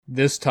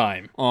This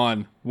time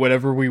on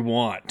Whatever We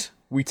Want,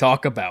 we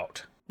talk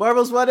about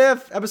Marvel's What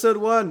If, Episode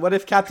 1. What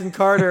if Captain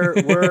Carter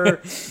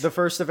were the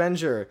first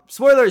Avenger?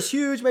 Spoilers,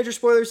 huge major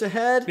spoilers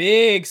ahead.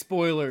 big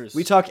spoilers.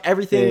 We talk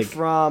everything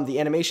from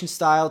the animation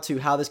style to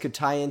how this could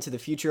tie into the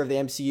future of the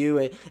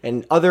MCU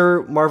and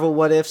other Marvel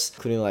What Ifs,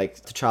 including like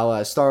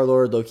T'Challa as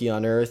Star-Lord, Loki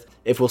on Earth.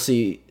 If we'll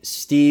see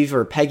Steve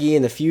or Peggy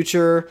in the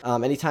future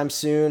anytime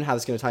soon, how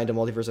it's going to tie into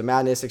Multiverse of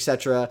Madness,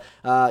 etc.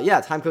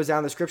 Time goes down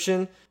in the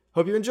description.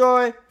 Hope you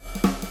enjoy.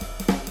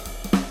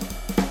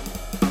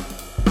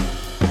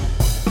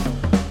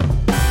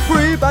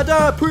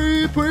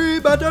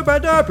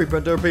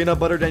 Peanut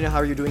butter. Daniel, how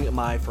are you doing,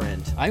 my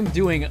friend? I'm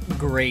doing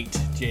great,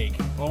 Jake.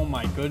 Oh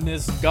my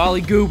goodness. Golly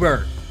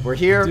goober. We're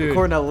here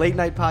recording a late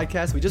night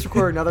podcast. We just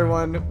recorded another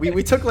one.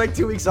 We took like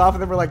 2 weeks off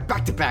and then we're like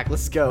back to back.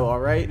 Let's go. All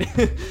right.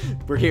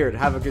 We're here to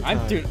have a good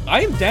time.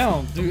 I am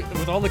down, dude.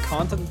 With all the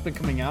content that's been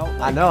coming out.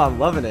 I know. I'm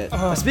loving it.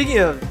 Speaking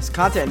of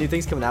content, new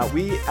things coming out.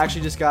 We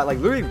actually just got like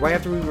literally right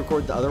after we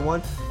recorded the other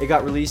one, it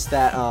got released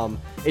that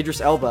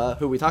Idris Elba,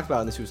 who we talked about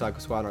in the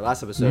Suicide Squad in our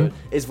last episode,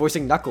 is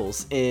voicing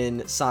Knuckles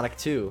in Sonic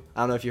 2. I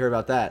don't know if you heard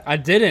about that. I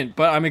didn't,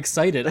 but I'm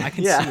excited. I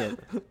can see it.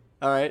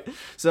 All right.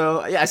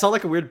 So, yeah, I saw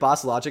like a weird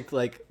Boss Logic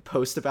like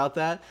post about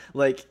that.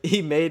 Like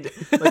he made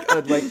like a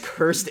like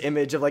cursed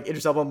image of like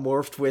Idris Elba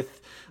morphed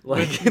with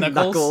like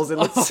Knuckles. It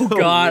looks so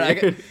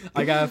God, weird.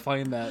 I gotta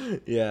find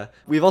that. Yeah.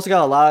 We've also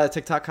got a lot of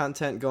TikTok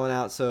content going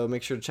out, so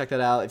make sure to check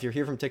that out. If you're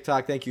here from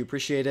TikTok, thank you.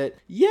 Appreciate it.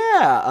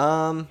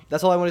 Yeah.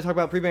 That's all I want to talk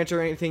about. Pre-banter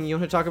or anything you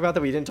want to talk about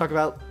that we didn't talk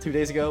about 2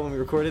 days ago when we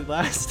recorded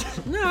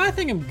last? No, I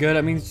think I'm good.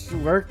 I mean,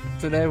 work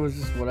today was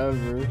just whatever.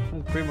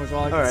 That's pretty much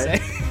all I can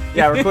say.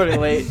 Yeah, recording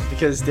late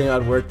because Daniel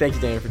had work. Thank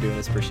you, Daniel, for doing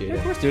this. Appreciate it.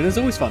 Of course, dude. It's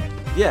always fun.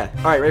 Yeah.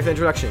 All right, ready for the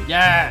introduction?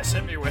 Yes,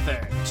 hit me with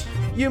it.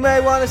 You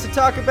may want us to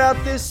talk about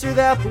this or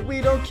that, but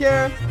we don't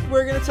care.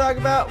 We're going to talk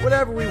about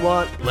whatever we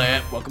want.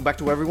 Welcome back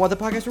to Wherever We Want, the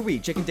podcast where we,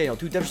 Jake and Daniel,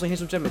 two devilishly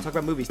handsome gentlemen, talk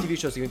about movies, TV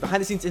shows,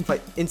 behind-the-scenes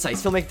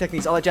insights, filmmaking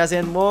techniques, all that jazz,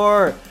 and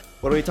more.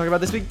 What are we talking about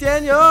this week,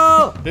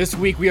 Daniel? This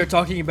week we are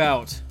talking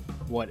about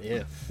What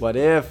If. What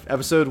If,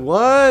 Episode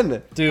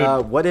 1.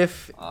 Dude. What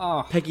if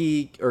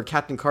Peggy or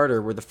Captain Carter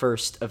were the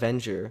first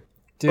Avenger?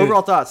 Dude.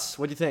 Overall thoughts,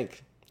 what do you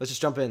think? Let's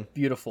just jump in.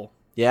 Beautiful.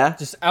 Yeah?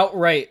 Just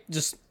outright,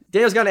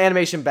 Daniel's got an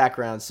animation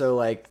background, so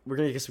like we're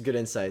gonna get some good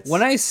insights.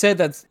 When I said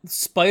that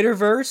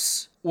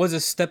Spider-Verse was a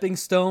stepping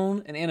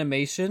stone in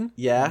animation,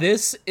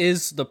 this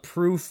is the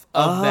proof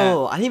of that.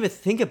 Oh, I didn't even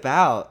think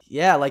about.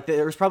 Yeah, like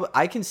there was probably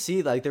I can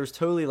see like there was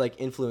totally like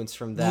influence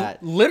from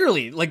that.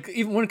 Literally, like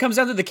even when it comes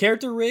down to the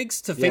character rigs,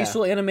 to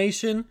facial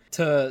animation,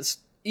 to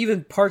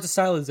even parts of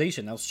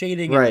stylization. Now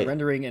shading and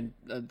rendering and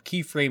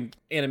keyframe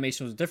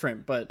animation was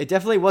different, but it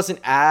definitely wasn't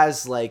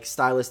as like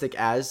stylistic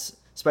as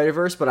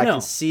Spider-Verse, but I can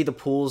see the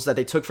pulls that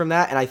they took from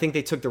that, and I think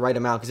they took the right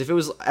amount, because if it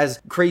was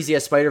as crazy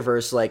as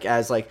Spider-Verse, like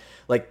as like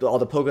all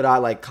the polka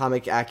dot like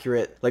comic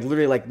accurate, like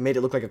literally like made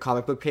it look like a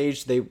comic book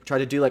page, they tried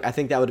to do, like I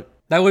think that would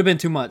have been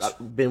too much,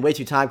 been way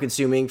too time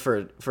consuming for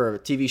a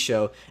TV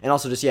show, and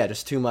also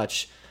just too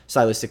much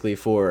stylistically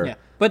for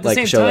but at the like,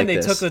 same a show time like they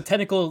this. took the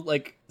technical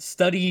like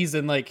studies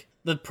and like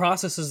the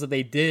processes that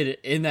they did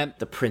in that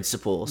the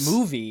principles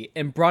movie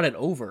and brought it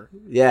over,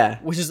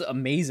 which is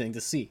amazing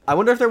to see. I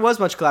wonder if there was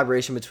much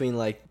collaboration between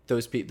like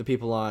the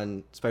people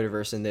on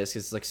Spider-Verse and this,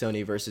 because it's like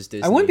Sony versus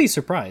Disney. I wouldn't be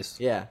surprised.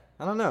 Yeah,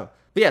 I don't know,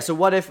 but yeah. So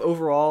what if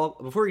overall,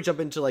 before we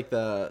jump into like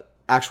the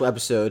actual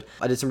episode,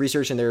 I did some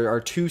research and there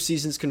are 2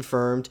 seasons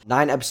confirmed,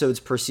 9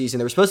 episodes per season.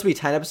 There were supposed to be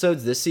 10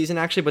 episodes this season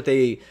actually, but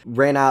they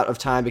ran out of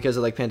time because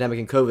of like pandemic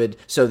and COVID,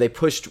 so they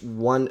pushed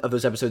one of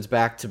those episodes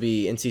back to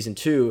be in season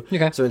 2.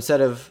 So instead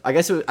of, I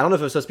guess I don't know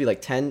if it was supposed to be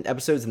like 10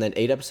 episodes and then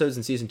 8 episodes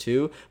in season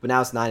 2, but now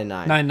it's 9 and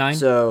 9. 9.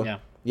 So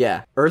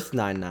yeah, Earth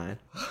 99.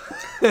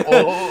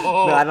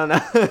 No, I don't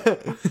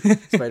know.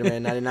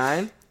 Spider-Man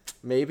 99.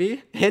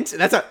 Maybe hint.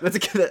 That's a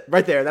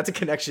right there. That's a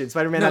connection.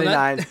 Spider-Man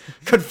 99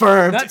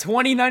 confirmed. Not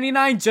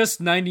 2099,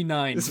 just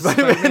 99.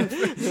 Spider-Man.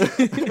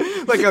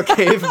 Like a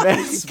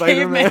caveman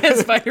Spider-Man. Caveman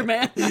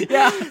Spider-Man.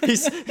 Yeah.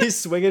 He's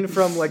swinging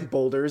from like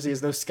boulders. He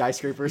has no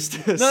skyscrapers.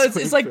 No,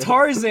 it's like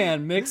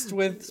Tarzan mixed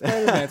with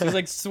Spider-Man. So he's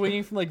like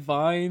swinging from like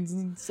vines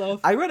and stuff.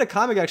 I read a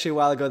comic actually a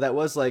while ago that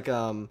was like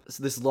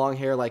this long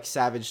hair like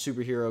savage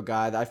superhero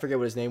guy that I forget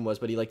what his name was,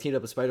 but he like teamed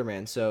up with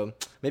Spider-Man. So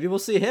maybe we'll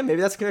see him.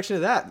 Maybe that's a connection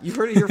to that. You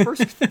heard it here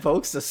first, folks.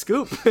 A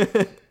scoop.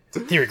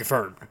 Theory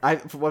confirmed.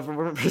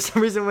 For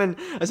some reason, when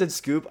I said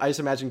scoop, I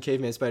just imagined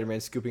Caveman Spider-Man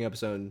scooping up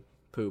his own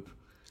poop.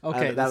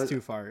 Okay, that's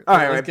too far. All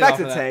right, back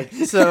to the tank.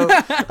 So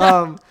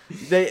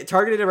they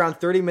targeted around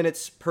 30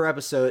 minutes per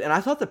episode, and I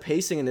thought the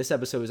pacing in this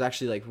episode was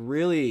actually like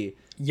really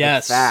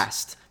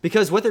fast.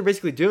 Because what they're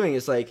basically doing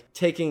is like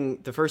taking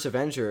the first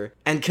Avenger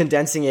and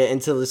condensing it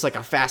into this like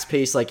a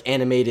fast-paced like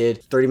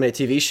animated 30-minute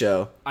TV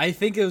show. I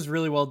think it was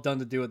really well done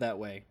to do it that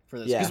way for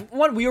this. Because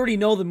one, we already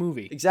know the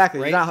movie. Exactly.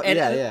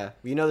 Right?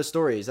 You know the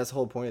stories. That's the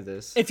whole point of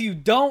this. If you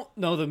don't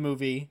know the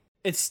movie,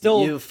 it's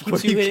still you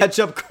catch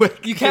up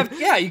quick. You get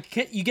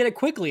it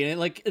quickly,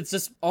 and it's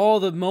just all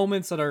the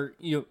moments that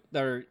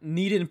are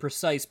needed and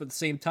precise, but at the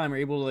same time are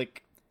able to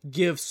like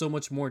give so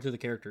much more to the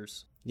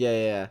characters.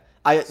 Yeah.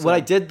 What I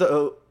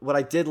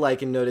did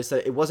like and notice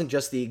that it wasn't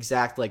just the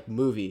exact like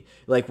movie.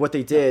 Like what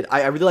they did,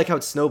 I really like how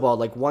it snowballed.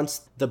 Like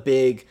once the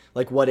big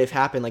like what if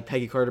happened, like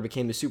Peggy Carter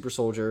became the super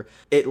soldier,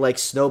 it like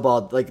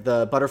snowballed like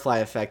the butterfly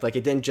effect. Like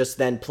it didn't just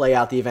then play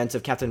out the events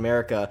of Captain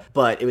America,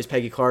 but it was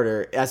Peggy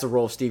Carter as the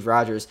role of Steve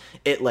Rogers.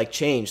 It like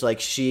changed. Like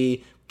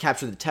she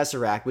captured the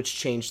Tesseract, which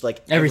changed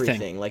like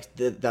everything. Like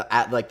the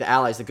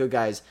allies, the good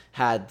guys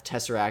had the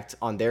Tesseract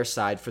on their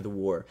side for the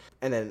war,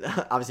 and then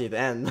obviously at the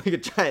end, like a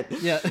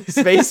giant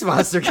space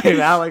monster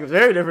came out. Like it was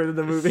very different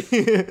than the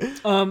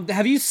movie.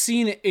 Have you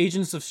seen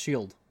Agents of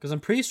S.H.I.E.L.D.? Because I'm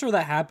pretty sure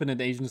that happened in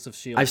Agents of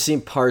S.H.I.E.L.D. I've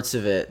seen parts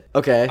of it.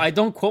 Okay, I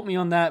don't quote me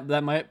on that.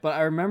 But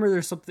I remember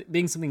there's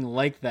something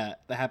like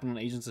that happened on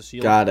Agents of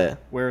S.H.I.E.L.D. Got it.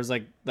 Whereas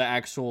like the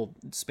actual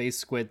space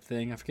squid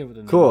thing, I forget what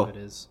the name of it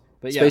is.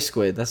 But Space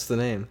Squid, that's the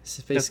name.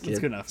 Space Kid. That's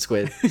good enough.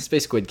 Squid.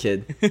 Space Squid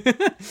Kid.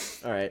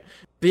 All right.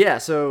 But yeah,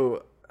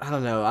 so I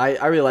don't know.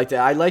 I really liked it.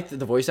 I liked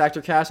the voice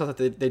actor cast. I thought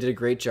they did a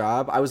great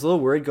job. I was a little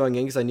worried going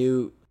in because I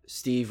knew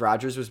Steve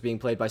Rogers was being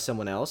played by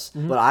someone else.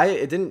 Mm-hmm. But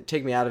it didn't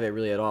take me out of it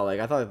really at all. Like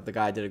I thought the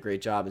guy did a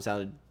great job and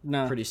sounded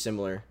pretty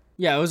similar.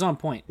 Yeah, it was on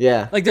point.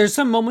 Yeah. Like there's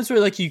some moments where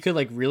like you could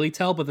like really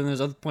tell, but then there's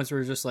other points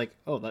where you're just like,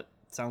 oh, that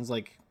sounds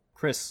like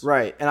Chris.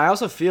 Right. And I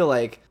also feel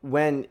like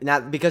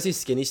because he's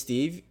skinny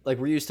Steve, like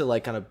we're used to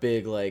like kind of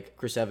big like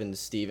Chris Evans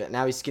Steve, and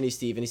now he's skinny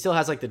Steve, and he still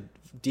has like the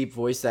deep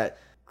voice that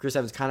Chris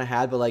Evans kind of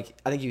had, but like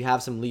I think you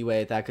have some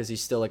leeway at that because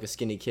he's still like a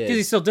skinny kid. Because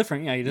he's still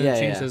different. Yeah, he didn't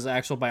change his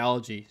actual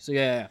biology. So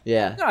yeah.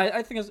 No,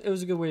 I think it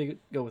was a good way to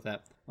go with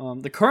that.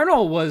 The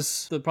Colonel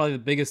was probably the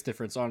biggest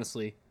difference,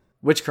 honestly.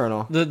 Which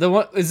Colonel? The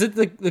one, is it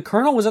the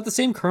Colonel? Was that the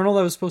same Colonel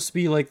that was supposed to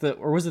be like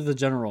or was it the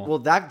General? Well,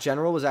 that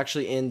General was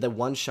actually in the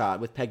one shot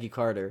with Peggy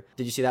Carter.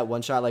 Did you see that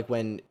one shot, like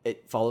when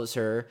it follows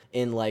her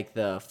in like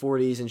the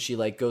 40s and she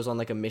like goes on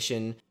like a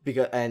mission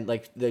and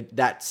like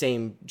that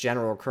same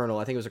General or Colonel,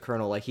 I think it was a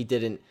Colonel, like he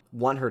didn't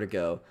want her to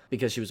go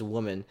because she was a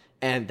woman,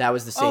 and that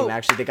was the same.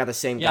 Actually, they got the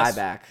same guy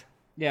back.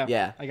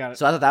 Yeah, I got it.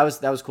 So I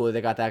thought that was cool that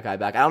they got that guy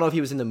back. I don't know if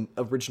he was in the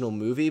original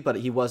movie, but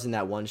he was in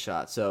that one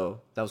shot,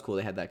 so that was cool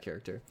they had that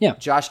character. Yeah.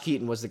 Josh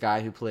Keaton was the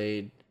guy who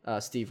played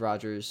Steve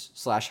Rogers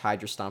 /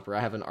 Hydra Stomper. I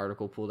have an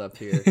article pulled up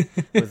here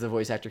with the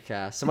voice actor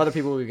cast. Some other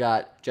people we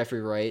got: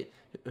 Jeffrey Wright,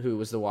 who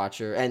was the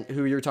Watcher, and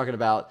who you were talking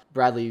about,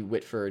 Bradley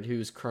Whitford,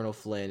 who's Colonel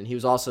Flynn. And he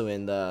was also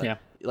in the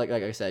like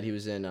I said, he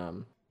was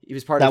in he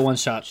was part that of one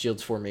shot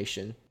Shield's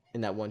formation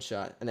in that one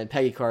shot. And then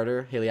Peggy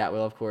Carter, Haley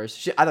Atwell, of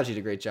course. I thought she did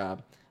a great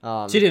job.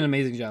 She did an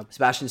amazing job.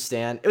 Sebastian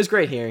Stan. It was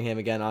great hearing him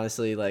again,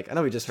 honestly. Like, I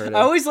know we just heard him.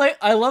 I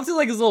loved his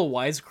his little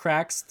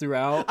wisecracks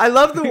throughout. I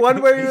love the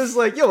one where he was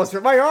like, yo, let's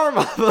rip my arm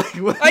off. Like,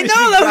 I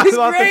know, that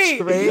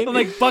was great. I'm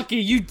like, Bucky,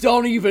 you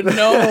don't even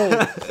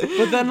know.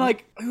 But then,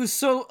 like, it was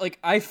so, like,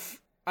 I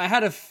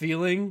had a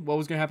feeling what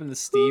was going to happen to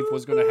Steve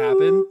was going to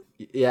happen.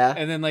 Yeah.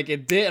 And then, like,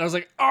 it did. And I was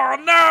like, oh,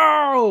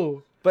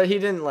 no. But he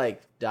didn't,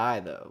 like, die,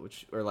 though,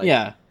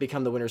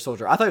 become the Winter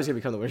Soldier. I thought he was going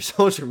to become the Winter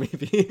Soldier,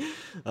 maybe.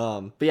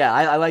 But yeah,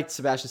 I liked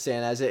Sebastian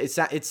Stan as it.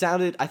 It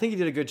sounded, I think he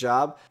did a good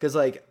job, because,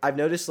 like, I've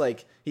noticed,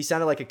 like, he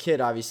sounded like a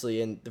kid,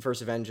 obviously, in the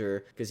first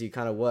Avenger, because he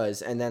kind of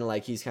was, and then,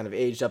 like, he's kind of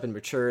aged up and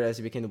matured as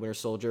he became the Winter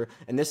Soldier,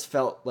 and this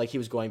felt like he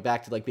was going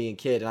back to, like, being a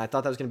kid, and I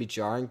thought that was going to be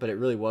jarring, but it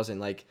really wasn't.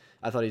 Like,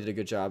 I thought he did a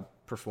good job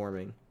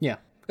performing. Yeah.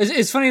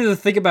 It's funny to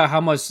think about how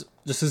much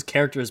just his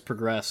character has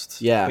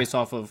progressed. Yeah. Based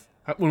off of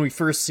when we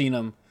first seen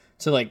him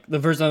to like the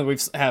version that we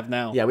have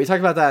now. Yeah, we talked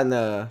about that in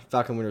the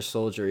Falcon Winter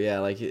Soldier. Yeah,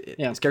 like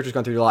his character's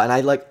gone through a lot,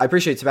 and I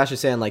appreciate Sebastian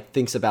Stan like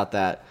thinks about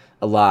that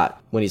a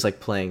lot when he's like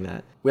playing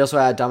that. We also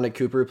had Dominic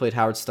Cooper who played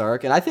Howard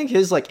Stark, and I think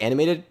his like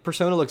animated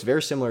persona looks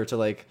very similar to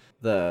like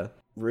the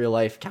real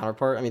life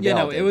counterpart. I mean,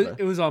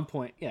 it was on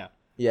point. Yeah.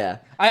 Yeah.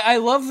 I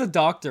love the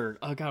Doctor.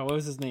 Oh god, what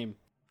was his name?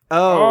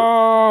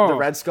 The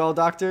Red Skull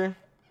Doctor.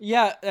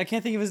 Yeah, I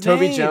can't think of his name.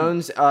 Toby name.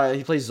 Jones.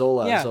 He plays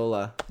Zola. Yeah.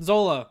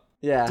 Zola.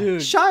 Yeah. Dude,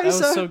 Scheiße. that was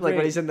so great. Like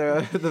when he's in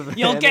the van.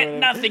 You'll get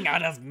nothing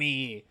out of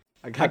me.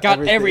 I got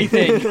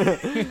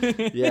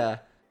everything. Yeah.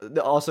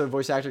 Also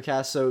voice actor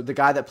cast. So the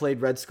guy that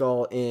played Red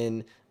Skull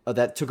in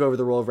that took over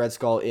the role of Red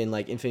Skull in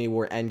like Infinity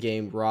War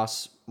Endgame,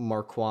 Ross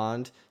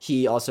Marquand,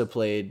 he also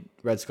played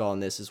Red Skull in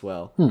this as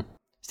well.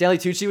 Stanley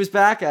Tucci was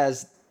back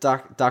as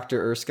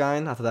Dr.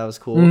 Erskine. I thought that was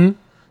cool.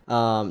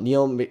 Mm-hmm.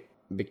 Neil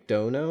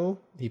McDonough,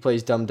 he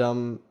plays Dum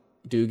Dum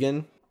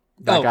Dugan.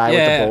 That guy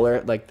with the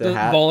bowler, like the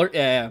hat. Bowler,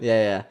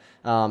 yeah.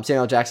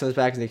 Samuel Jackson was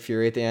back as Nick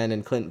Fury at the end,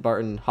 and Clint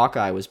Barton,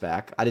 Hawkeye, was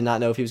back. I did not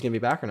know if he was going to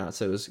be back or not,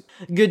 so it was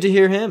good to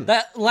hear him.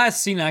 That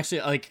last scene,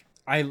 actually, like,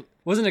 I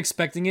wasn't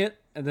expecting it,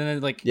 and then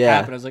it, like,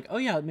 happened. I was like, oh,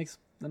 yeah, that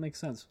makes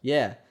sense.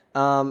 Yeah.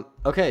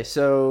 Okay,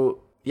 so,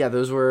 yeah,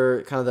 those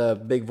were kind of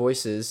the big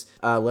voices.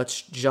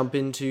 Let's jump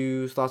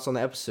into thoughts on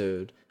the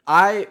episode.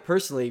 I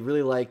personally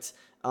really liked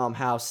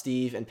how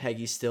Steve and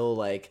Peggy still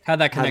like had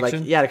that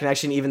connection. The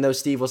connection, even though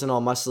Steve wasn't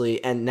all muscly,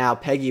 and now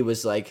Peggy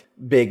was like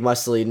big,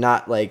 muscly,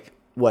 not like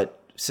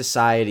what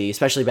society,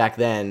 especially back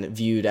then,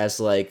 viewed as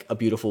like a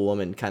beautiful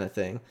woman kind of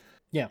thing.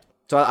 Yeah.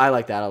 So I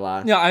like that a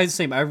lot. Yeah, I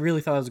really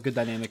thought it was a good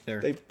dynamic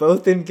there. They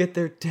both didn't get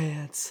their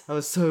dance. I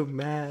was so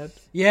mad.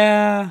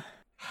 Yeah.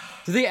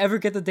 Did they ever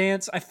get the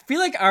dance? I feel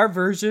like our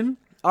version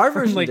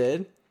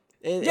did.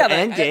 In yeah,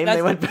 Endgame,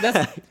 they went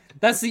back.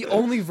 That's the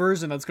only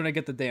version that's gonna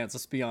get the dance.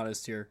 Let's be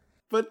honest here.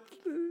 But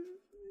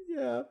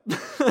yeah,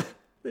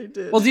 they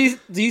did. Well, do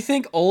you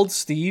think old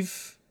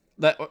Steve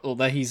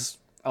that he's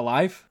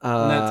alive in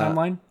that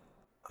timeline?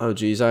 Oh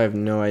geez, I have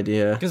no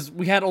idea. Because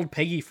we had old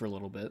Peggy for a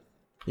little bit.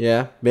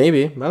 Yeah,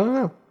 maybe. I don't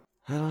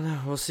know.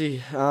 We'll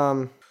see.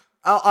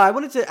 I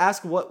wanted to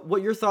ask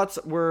what your thoughts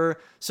were.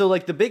 So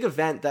like the big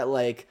event that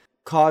like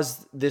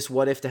caused this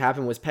what if to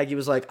happen was Peggy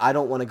was like, I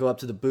don't want to go up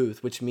to the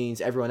booth, which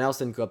means everyone else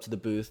didn't go up to the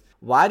booth.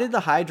 Why did the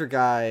Hydra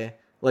guy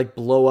like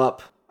blow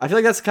up? I feel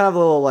like that's kind of a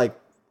little like,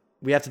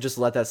 we have to just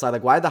let that slide.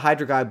 Like, why did the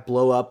Hydra guy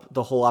blow up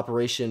the whole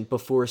operation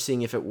before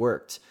seeing if it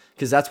worked?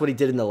 Because that's what he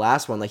did in the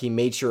last one. Like, he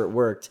made sure it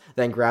worked,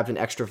 then grabbed an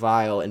extra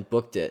vial and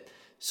booked it.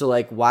 So,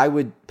 like, why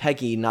would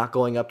Peggy not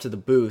going up to the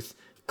booth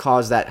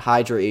cause that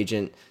Hydra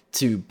agent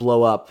to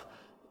blow up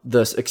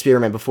the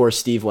experiment before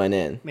Steve went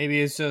in?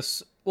 Maybe it's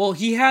just... Well,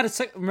 he had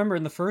remember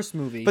in the first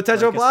movie...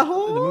 Potential plot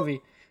hole? In the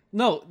movie.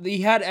 No,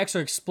 he had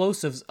extra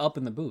explosives up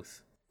in the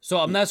booth. So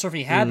I'm not sure if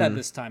he had that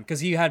this time, because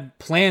he had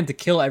planned to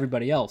kill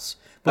everybody else.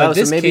 But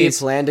so maybe he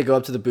planned to go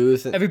up to the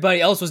booth.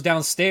 Everybody else was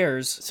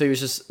downstairs. So he was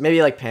just maybe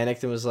like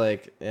panicked and was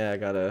like, yeah, I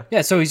gotta...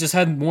 Yeah, so he just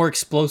had more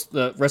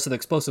the rest of the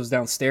explosives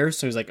downstairs.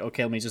 So he's like,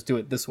 okay, let me just do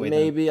it this way.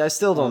 Maybe, then. I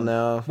still don't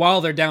know.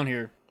 While they're down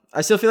here.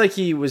 I still feel like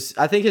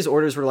I think his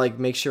orders were like,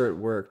 make sure it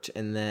worked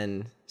and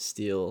then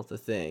steal the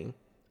thing.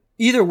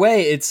 Either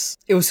way,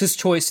 it was his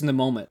choice in the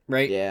moment,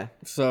 right? Yeah.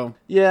 So.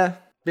 Yeah,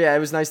 it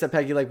was nice that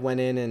Peggy like went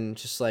in and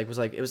just like was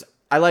like,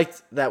 I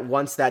liked that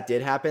once that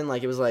did happen,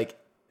 like it was like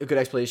a good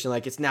explanation,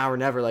 like it's now or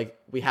never, like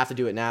we have to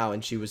do it now,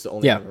 and she was the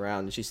only one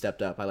around and she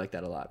stepped up. I like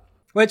that a lot.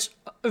 Which,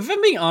 if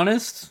I'm being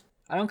honest,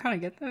 I don't kind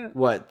of get that.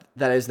 What,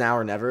 that is now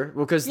or never?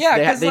 Well, because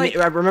I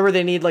remember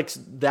they need like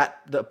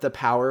the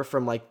power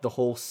from like the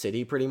whole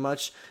city pretty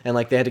much, and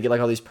like they had to get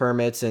like all these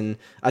permits, and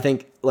I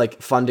think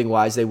like funding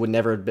wise they would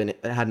never have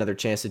had another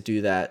chance to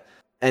do that,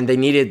 and they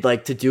needed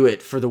like to do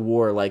it for the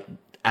war like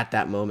at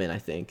that moment. I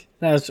think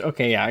that's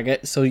okay. Yeah, I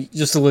get so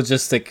just a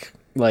logistic.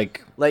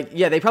 Like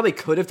yeah, they probably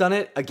could have done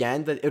it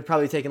again, but it would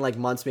probably taken like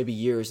months, maybe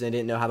years, and they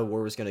didn't know how the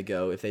war was going to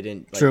go if they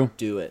didn't like,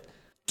 do it.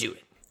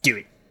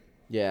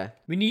 Yeah,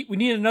 we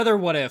need another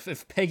what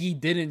if Peggy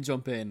didn't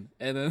jump in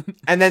and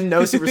then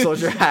no super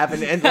soldier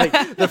happened, and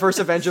like the first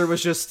Avenger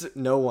was just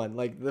no one.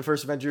 Like the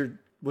first Avenger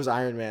was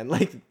Iron Man,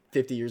 like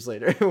 50 years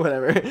later,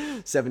 whatever,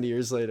 70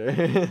 years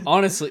later.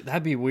 Honestly,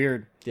 that'd be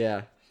weird.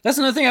 Yeah, that's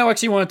another thing I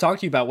actually want to talk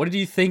to you about. What did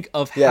you think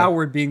of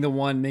Howard being the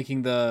one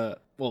making the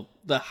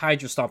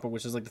Hydra Stomper,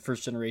 which is like the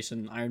first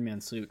generation Iron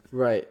Man suit?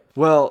 Right.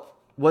 Well,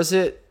 was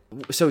it...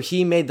 So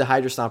he made the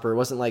Hydra Stomper. It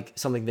wasn't like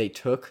something they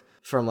took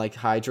from like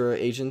Hydra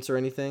agents or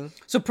anything?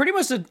 So pretty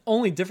much the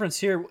only difference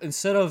here,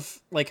 instead of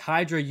like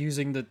Hydra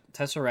using the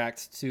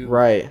Tesseract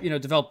to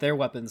develop their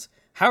weapons,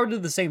 Howard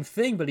did the same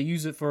thing, but he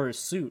used it for his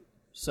suit.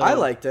 So I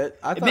liked it.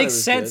 It makes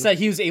sense that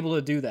he was able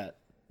to do that.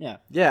 Yeah.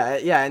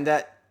 Yeah, and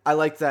that... I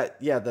like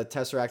that, the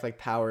Tesseract like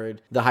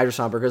powered the Hydra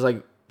Stomper, because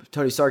like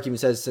Tony Stark even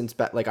says since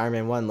like Iron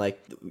Man 1, like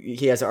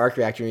he has an arc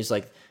reactor and he's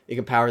like, it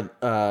can power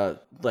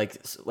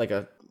like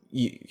a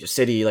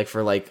city like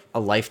for like a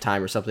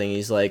lifetime or something.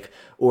 He's like,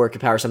 or it could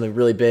power something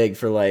really big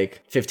for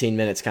like 15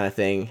 minutes kind of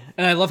thing.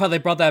 And I love how they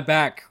brought that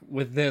back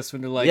with this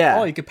when they're like,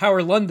 oh, you could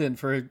power London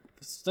for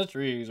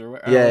centuries or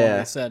whatever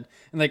they said.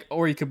 And like,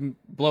 or you could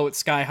blow it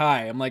sky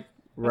high. I'm like,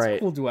 that's a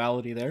cool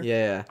duality there.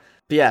 Yeah.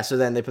 But yeah, so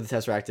then they put the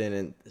Tesseract in,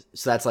 and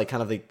so that's like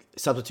kind of the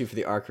substitute for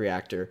the arc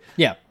reactor.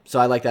 Yeah. So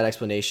I like that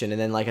explanation.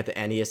 And then like at the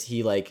end,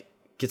 he like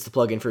gets the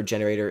plug in for a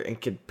generator and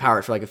could power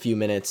it for like a few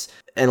minutes.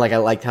 And like I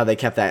liked how they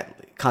kept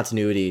that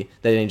continuity.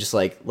 They didn't just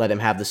like let him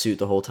have the suit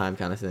the whole time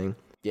kind of thing.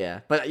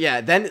 Yeah. But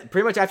yeah, then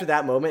pretty much after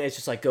that moment, it's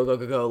just like go,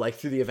 like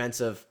through the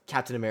events of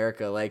Captain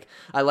America. Like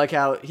I like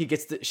how she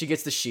gets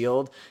the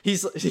shield.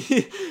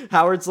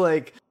 Howard's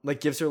like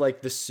gives her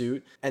like the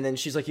suit, and then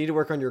she's like, you need to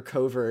work on your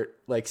covert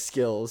like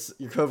skills.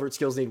 Your covert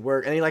skills need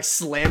work. And he like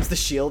slams the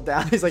shield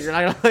down. He's like, you're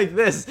not gonna like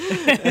this.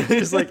 And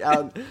he's like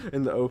out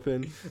in the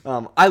open.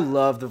 I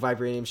love the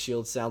vibranium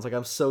shield sounds. Like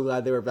I'm so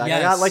glad they were back. Yes.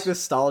 I got like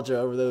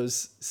nostalgia over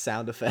those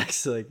sound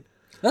effects. Like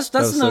that's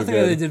another thing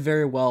that they did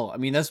very well. I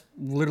mean, that's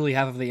literally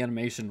half of the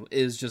animation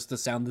is just the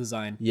sound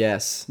design.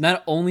 Yes.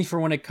 Not only for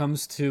when it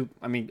comes to,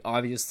 I mean,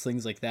 obvious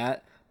things like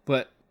that,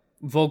 but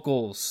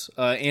vocals,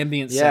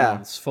 ambient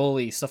sounds,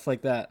 Foley, stuff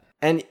like that.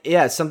 And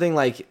yeah, it's something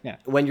like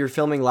when you're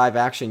filming live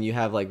action, you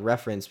have like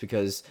reference,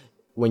 because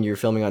when you're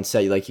filming on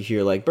set, you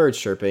hear like birds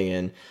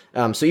chirping,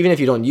 and so even if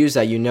you don't use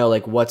that, you know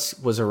like what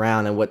was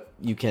around and what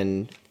you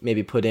can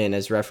maybe put in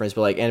as reference.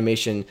 But like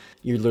animation,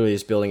 you're literally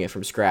just building it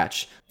from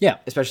scratch. Yeah,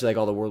 especially like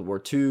all the World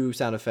War II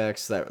sound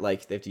effects that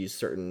like they have to use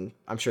certain.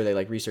 I'm sure they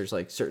like research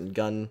like certain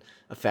gun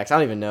effects. I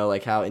don't even know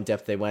like how in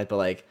depth they went, but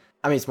like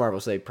I mean it's Marvel,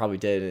 so they probably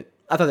did.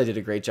 I thought they did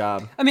a great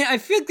job. I mean, I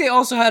feel like they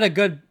also had a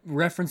good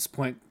reference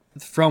point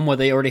from what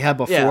they already had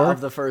before. Yeah,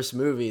 of the first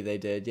movie they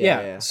did.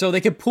 Yeah. So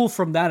they could pull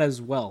from that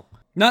as well.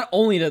 Not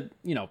only to,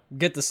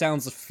 get the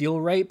sounds to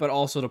feel right, but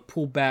also to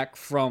pull back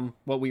from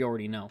what we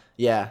already know.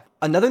 Yeah.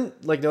 Another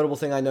notable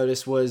thing I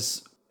noticed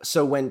was,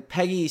 so when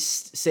Peggy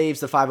saves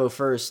the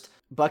 501st,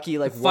 Bucky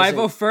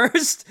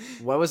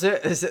 501st? What was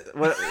it? Is it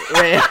what?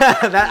 Wait,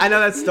 I know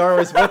that's Star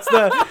Wars.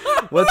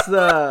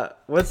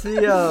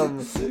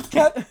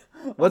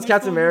 What's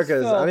Captain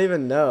America's? I don't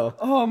even know.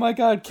 Oh my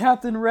God,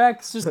 Captain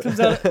Rex just comes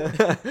out.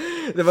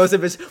 The most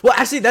ambitious. Well,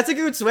 actually, that's a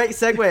good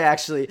segue.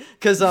 Actually,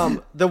 because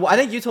I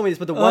think you told me this,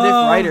 but the What If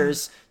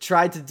writers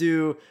tried to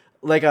do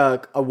like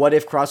a What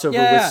If crossover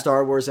with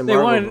Star Wars and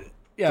Marvel.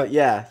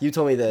 Yeah, you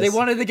told me this. They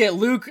wanted to get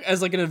Luke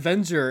as like an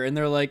Avenger, and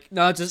they're like,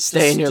 no, just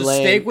stay in your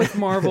lane. Stay with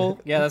Marvel.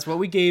 Yeah, that's what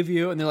we gave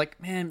you. And they're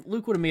like, man,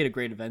 Luke would have made a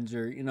great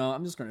Avenger.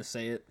 I'm just gonna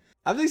say it.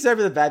 I'm excited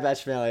for the Bad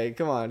Batch finale.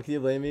 Come on, can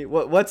you blame me?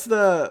 What is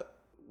the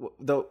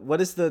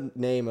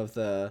name of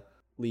the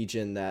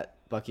Legion that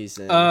Bucky's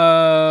in?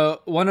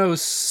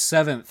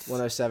 107th.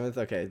 107th.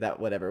 Okay, that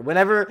whatever.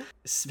 Whenever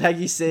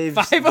Peggy saves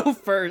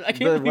 501st, I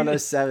can't. The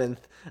 107th.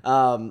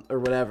 Or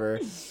whatever.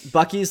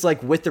 Bucky's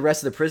like with the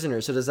rest of the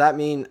prisoners. So does that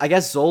mean, I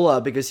guess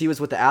Zola, because he was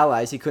with the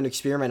Allies, he couldn't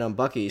experiment on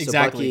Bucky. So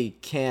exactly. Bucky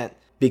can't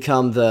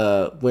become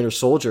the Winter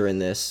Soldier in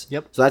this.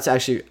 Yep. So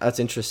that's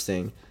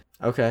interesting.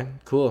 Okay,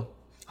 cool.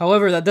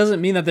 However, that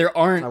doesn't mean that there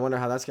aren't. I wonder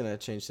how that's gonna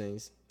change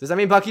things. Does that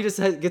mean Bucky just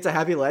gets a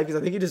happy life?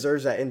 Because I think he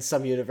deserves that in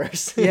some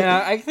universe.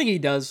 Yeah, I think he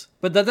does.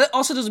 But that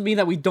also doesn't mean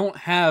that we don't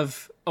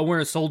have a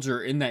Winter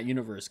Soldier in that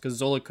universe, because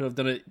Zola could have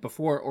done it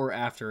before or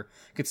after,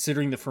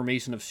 considering the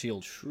formation of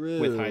S.H.I.E.L.D. True.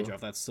 With Hydra,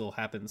 if that still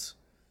happens.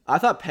 I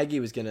thought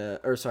Steve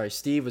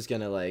was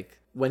gonna, like,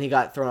 when he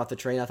got thrown off the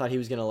train, I thought he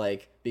was gonna,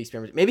 like, be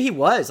experimental. Maybe he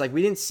was. Like,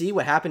 we didn't see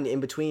what happened in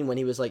between when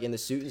he was, like, in the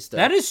suit and stuff.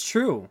 That is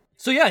true.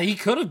 So, yeah, he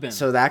could have been.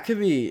 So that could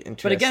be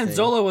interesting. But again,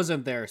 Zola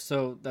wasn't there,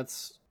 so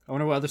that's... I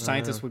wonder what other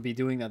scientists would be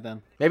doing that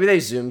then. Maybe they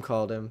Zoom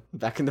called him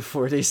back in the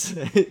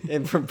 40s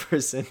in from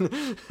prison.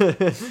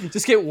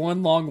 Just get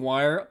one long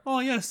wire. Oh,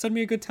 yeah, send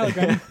me a good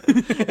telegram.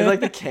 And like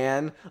the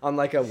can on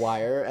like a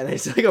wire, and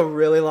it's like a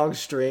really long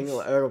string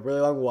or a really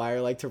long wire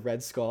like to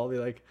Red Skull. Be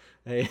like,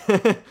 hey.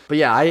 But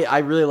yeah, I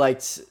really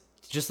liked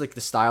just like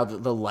the style,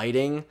 the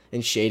lighting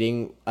and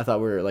shading. I thought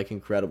were like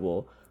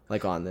incredible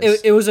like on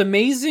this. It was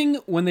amazing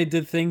when they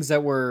did things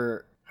that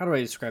were... How do I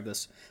describe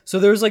this? So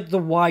there's like the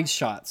wide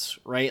shots,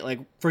 right? Like,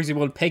 for example,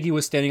 when Peggy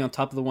was standing on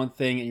top of the one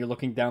thing and you're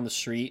looking down the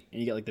street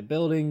and you get like the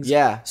buildings.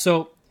 Yeah.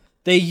 So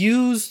they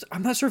used,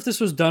 I'm not sure if this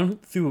was done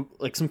through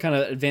like some kind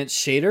of advanced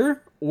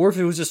shader or if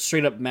it was just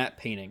straight up matte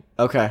painting.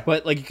 Okay.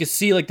 But like you could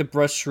see like the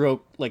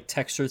brushstroke like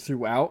texture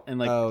throughout and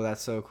like, oh,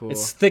 that's so cool.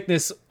 Its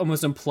thickness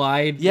almost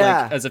implied,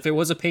 yeah, like, as if it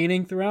was a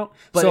painting throughout.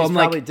 But so it's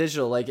probably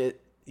digital, like it.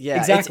 Yeah,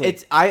 exactly.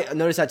 It's I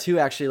noticed that too.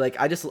 Actually, like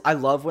I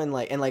love when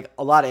like, and like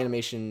a lot of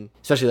animation,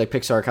 especially like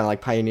Pixar, kind of like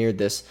pioneered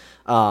this.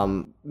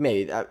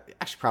 Maybe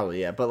actually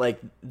probably yeah, but like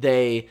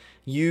they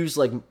use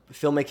like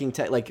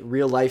filmmaking like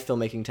real life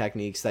filmmaking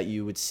techniques that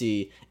you would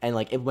see, and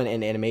like implement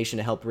in animation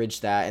to help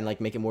bridge that and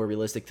like make it more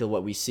realistic to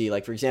what we see.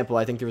 Like for example,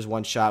 I think there was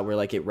one shot where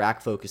like it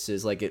rack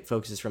focuses, like it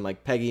focuses from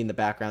like Peggy in the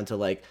background to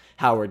like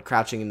Howard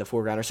crouching in the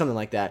foreground or something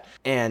like that,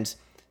 and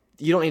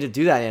you don't need to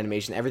do that in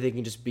animation. Everything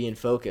can just be in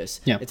focus.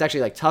 Yeah. It's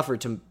actually like tougher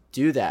to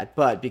do that,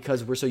 but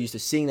because we're so used to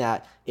seeing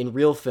that in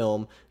real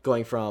film,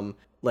 going from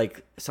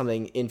like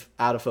something in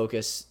out of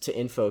focus to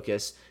in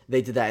focus,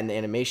 they did that in the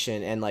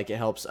animation, and like it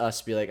helps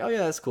us be like, oh yeah,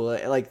 that's cool.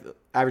 Like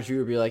average viewer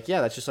would be like,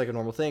 yeah, that's just like a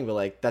normal thing, but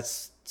like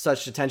that's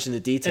such attention to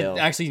detail.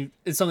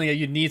 It's something that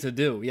you need to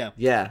do. Yeah.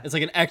 Yeah. It's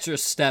like an extra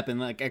step and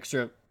like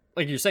extra,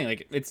 like you're saying,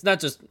 like it's not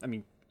just, I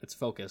mean, it's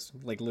focus,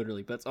 like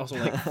literally, but it's also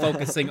like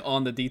focusing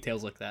on the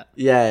details like that.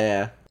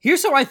 Yeah.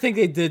 Here's how I think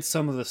they did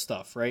some of the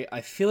stuff, right?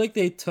 I feel like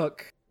they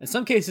took, in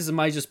some cases, it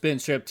might just been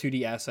straight up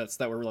 2D assets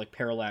that were like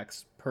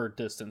parallax per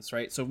distance,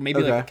 right? So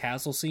maybe like the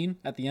castle scene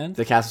at the end.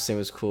 The castle scene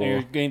was cool. And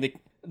you're getting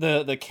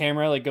the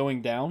camera like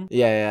going down.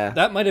 Yeah.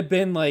 That might have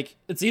been like,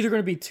 it's either going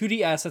to be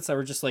 2D assets that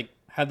were just like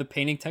had the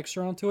painting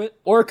texture onto it,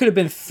 or it could have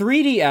been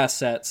 3D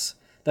assets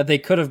that they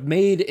could have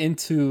made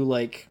into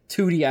like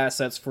 2D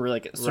assets for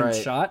like a certain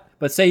shot.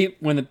 But say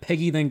when the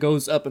Peggy then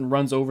goes up and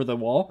runs over the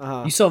wall,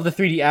 you still have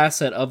the 3D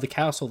asset of the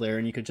castle there,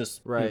 and you could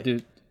just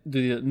do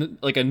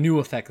like a new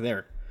effect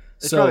there.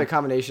 It's probably a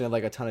combination of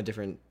like a ton of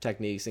different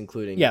techniques,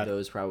 including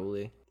those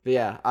probably. But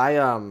yeah,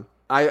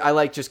 I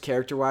like just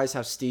character wise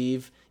how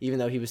Steve, even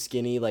though he was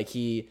skinny, like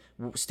he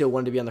still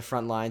wanted to be on the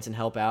front lines and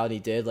help out. And he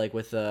did, like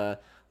with the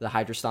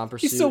Hydra Stomper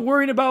suit. He's still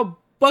worried about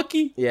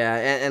Bucky. Yeah,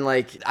 and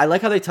like I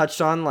like how they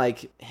touched on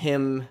like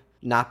him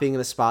not being in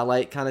the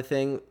spotlight kind of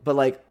thing, but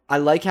like I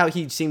like how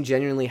he seemed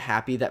genuinely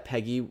happy that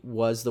Peggy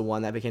was the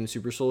one that became the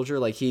super soldier.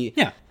 Like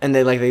and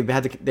they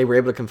were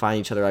able to confine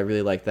each other. I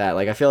really like that.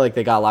 Like I feel like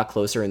they got a lot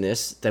closer in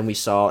this than we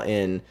saw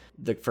in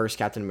the first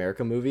Captain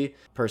America movie.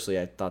 Personally,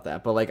 I thought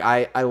that, but like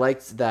I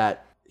liked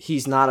that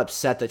he's not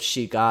upset that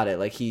she got it.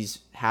 Like he's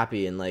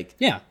happy and like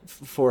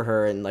for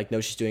her, and like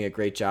knows she's doing a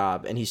great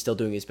job, and he's still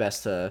doing his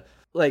best to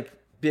like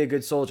be a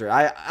good soldier.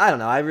 I don't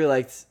know. I really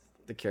liked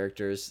the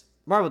characters.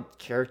 Marvel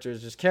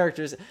characters, just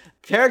characters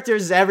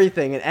is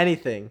everything and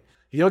anything.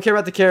 If you don't care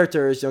about the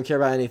characters, you don't care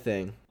about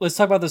anything. Let's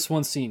talk about this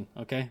one scene,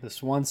 okay?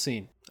 This one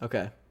scene.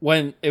 Okay.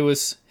 When it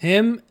was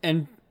him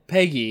and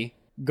Peggy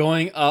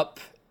going up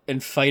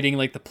and fighting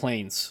like the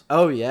planes.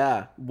 Oh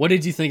yeah. What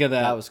did you think of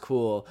that? That was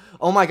cool.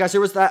 Oh my gosh,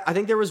 there was that. I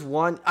think there was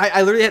one.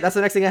 I literally, that's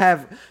the next thing I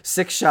have.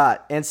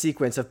 6-shot and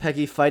sequence of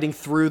Peggy fighting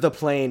through the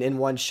plane in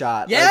one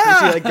shot. Yeah. Like,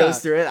 when she like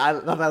goes through it. I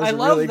thought that was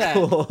really that.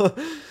 cool.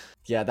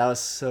 Yeah, that was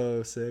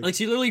so sick. Like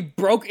she literally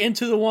broke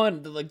into the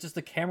one. Like just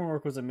the camera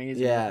work was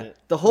amazing. Yeah, with it.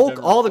 the whole,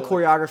 all the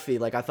choreography,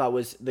 like I thought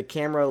was the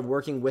camera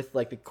working with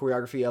like the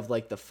choreography of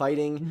like the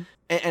fighting,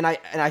 and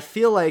I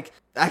feel like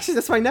actually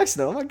that's my next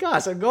note. Oh my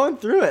gosh, I'm going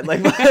through it.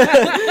 Like,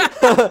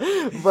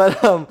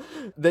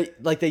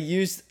 but they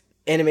used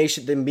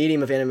animation, the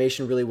medium of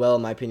animation, really well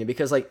in my opinion,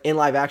 because like in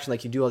live action,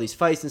 like you do all these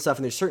fights and stuff,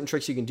 and there's certain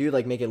tricks you can do,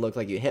 like make it look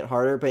like you hit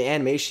harder, but in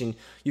animation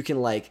you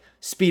can like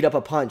speed up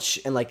a punch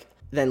and like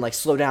then like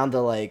slow down the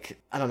like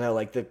I don't know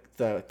like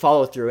the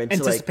follow through and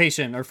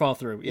anticipation or fall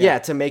through. Yeah,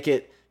 to make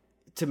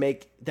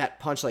that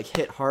punch like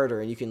hit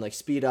harder, and you can like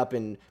speed up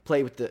and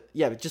play with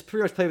just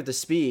pretty much play with the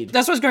speed.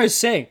 That's what I was going to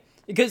say.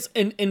 Because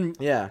in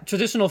Yeah.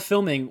 traditional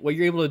filming, what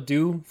you're able to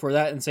do for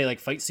that and say like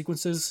fight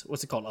sequences,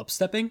 what's it called,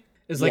 upstepping,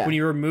 is like Yeah. when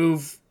you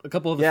remove a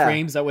couple of the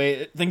frames, that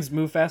way things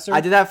move faster.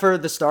 I did that for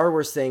the Star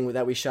Wars thing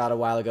that we shot a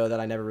while ago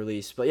that I never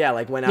released. But yeah,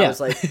 like when I was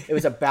like, it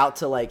was about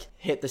to like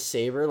hit the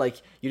saber,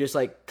 like you just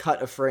like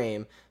cut a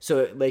frame, so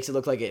it makes it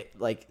look like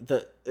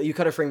you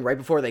cut a frame right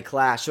before they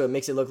clash, so it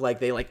makes it look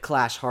like they like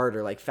clash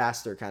harder, like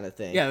faster kind of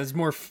thing. Yeah, there's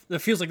more. It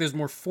feels like there's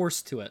more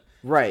force to it.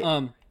 Right.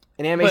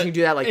 In animation, you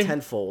do that like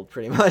tenfold,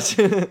 pretty much.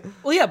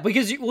 Well, yeah,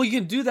 because you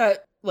can do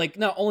that like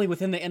not only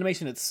within the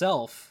animation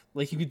itself,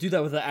 like you could do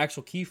that with the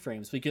actual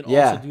keyframes, but you can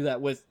also do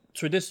that with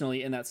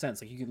traditionally in that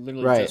sense. Like you can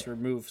literally just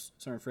remove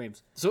certain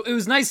frames. So it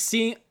was nice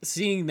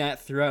seeing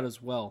that throughout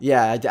as well.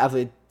 Yeah, I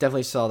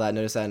definitely saw that.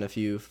 Noticed that in a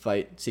few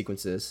fight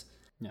sequences.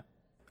 Yeah.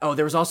 Oh,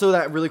 there was also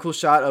that really cool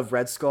shot of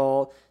Red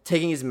Skull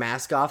taking his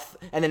mask off,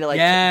 and then it like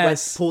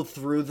went pulled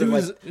through the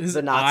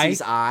the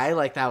Nazi's eye.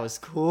 Like that was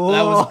cool.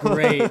 That was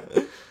great.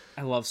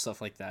 I love stuff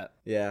like that.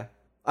 Yeah.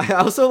 I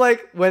also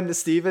like when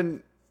Steve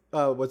and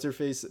what's her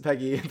face?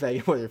 Peggy,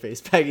 what's her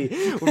face?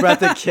 Peggy were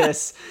about to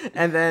kiss,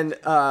 and then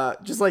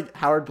just like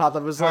Howard popped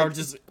up, was Howard like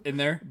just in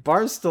there.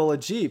 Barnes stole a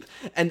Jeep,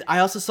 and I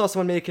also saw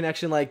someone made a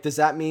connection. Like, does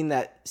that mean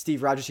that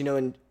Steve Rogers,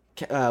 in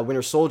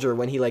Winter Soldier,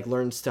 when he like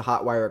learns to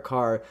hotwire a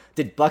car,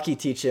 did Bucky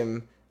teach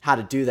him how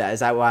to do that?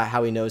 Is that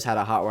how he knows how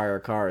to hotwire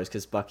a car? Is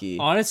because Bucky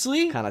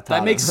honestly kind of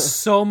that makes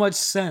so much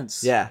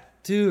sense. Yeah.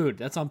 Dude,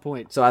 that's on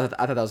point. So I thought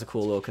that was a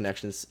cool little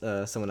connection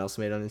someone else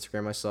made on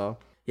Instagram I saw.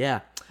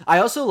 Yeah. I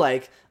also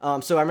like,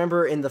 so I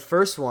remember in the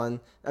first one,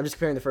 I'm just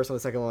comparing the first one to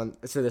the second one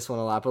to this one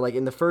a lot, but like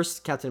in the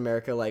first Captain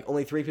America, like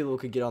only 3 people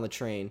could get on the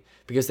train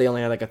because they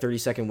only had like a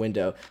 30-second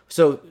window.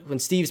 So when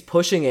Steve's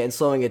pushing it and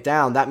slowing it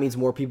down, that means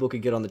more people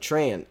could get on the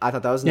train. I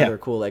thought that was another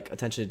cool like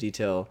attention to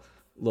detail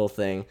little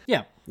thing.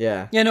 Yeah.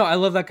 Yeah. Yeah, no, I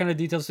love that kind of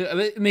details too. I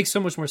mean, it makes so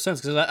much more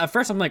sense because at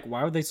first I'm like,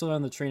 why would they slow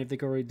down the train if they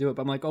could already do it?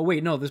 But I'm like, oh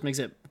wait, no, this makes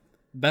it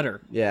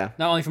better. Yeah.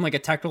 Not only from like a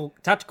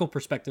tactical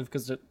perspective,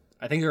 because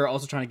I think they're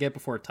also trying to get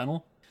before a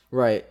tunnel.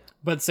 Right.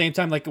 But at the same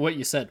time, like what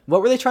you said.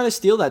 What were they trying to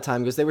steal that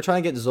time? Because they were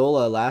trying to get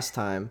Zola last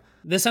time.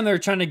 This time they were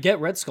trying to get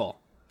Red Skull.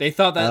 They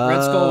thought that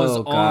Red Skull was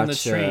on the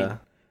train.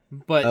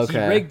 But he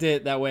rigged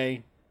it that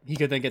way he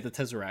could then get the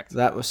Tesseract.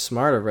 That was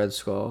smart of Red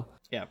Skull.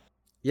 Yeah.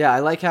 Yeah, I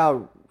like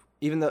how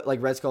even though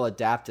like Red Skull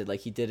adapted, like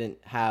he didn't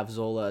have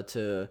Zola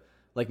to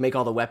like make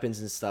all the weapons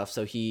and stuff,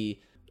 so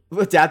he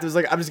adapted was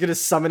like, I'm just gonna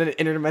summon an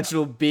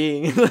interdimensional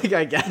being, like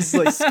I guess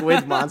like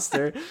squid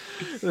monster.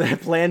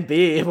 Plan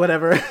B,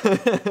 whatever.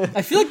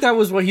 I feel like that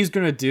was what he's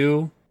gonna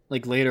do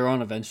like later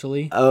on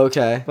eventually.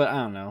 Okay. But I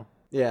don't know.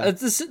 Yeah.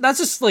 That's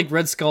just like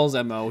Red Skull's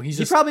MO.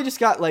 He probably just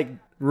got like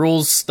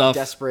rules stuff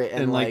desperate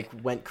and like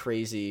went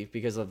crazy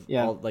because of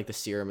all like the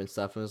serum and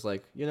stuff, and was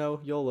like,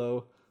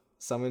 YOLO,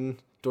 summon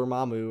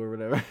Dormammu or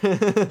whatever.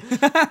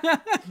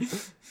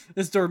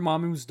 It's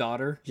Dormammu's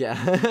daughter.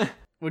 Yeah.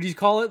 What do you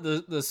call it?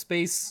 The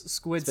space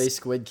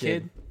squid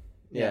kid.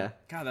 Yeah.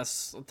 God,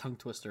 that's a tongue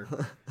twister.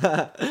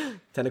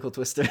 Tentacle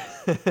twister.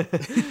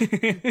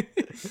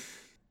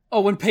 Oh,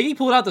 when Peggy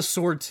pulled out the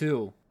sword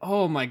too.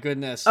 Oh my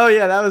goodness. Oh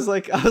yeah, that was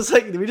like, I was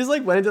like, we just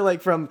like went into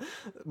like from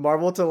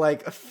Marvel to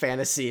like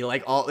fantasy,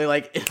 like all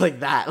like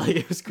that. Like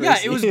it was crazy. Yeah,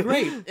 it was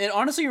great. It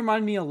honestly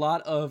reminded me a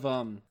lot of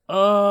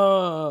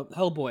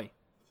Hellboy.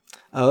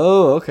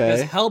 Oh, okay.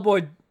 Because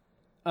Hellboy,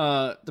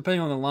 depending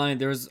on the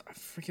line, I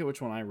forget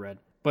which one I read,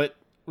 but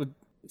it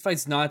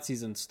fights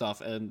Nazis and stuff,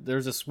 and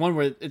there's this one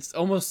where it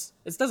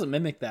doesn't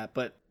mimic that,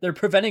 but they're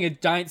preventing a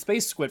giant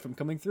space squid from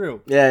coming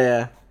through.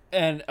 Yeah.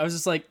 And I was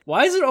just like,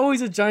 why is it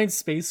always a giant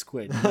space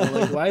squid?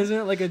 Like, why isn't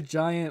it like a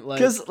giant like?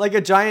 Because like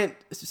a giant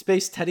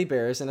space teddy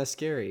bear isn't as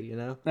scary,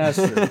 That's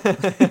true.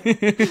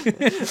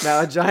 Now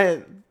a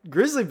giant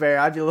grizzly bear,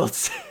 I'd be a little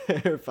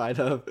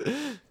terrified of.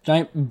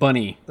 Giant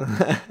bunny.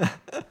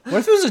 What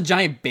if it was a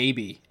giant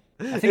baby?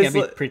 I think that'd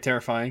be pretty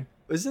terrifying.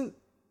 Isn't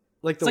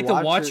like It's like the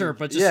Watcher,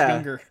 but just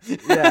younger.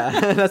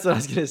 Yeah, that's what I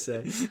was gonna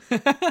say.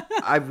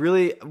 I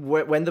really,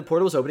 when the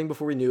portal was opening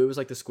before we knew it was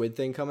like the squid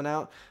thing coming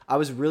out,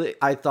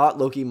 I thought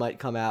Loki might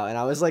come out, and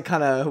I was like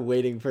kind of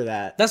waiting for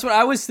that. That's what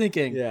I was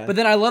thinking. Yeah. But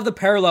then I love the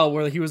parallel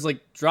where he was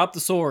like, drop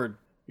the sword,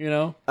 you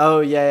know?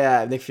 Oh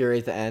yeah, Nick Fury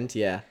at the end,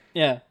 yeah.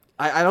 Yeah.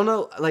 I don't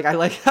know, like I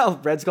like how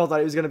Red Skull thought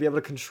he was gonna be able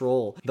to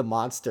control the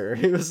monster.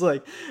 He was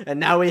like, and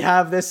now we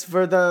have this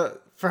for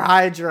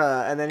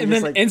Hydra, and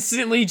then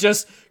instantly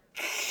just.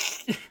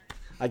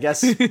 I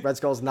guess Red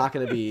Skull's not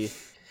gonna be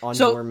on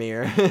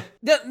Vormir.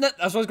 That's what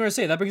I was going to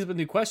say. That brings up a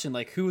new question.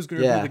 Like, who's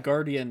going to be the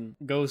guardian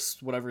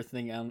ghost, whatever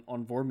thing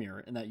on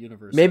Vormir in that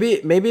universe?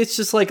 Maybe it's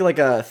just like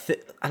I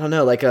don't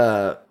know, like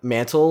a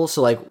mantle.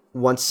 So like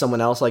once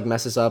someone else like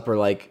messes up or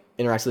like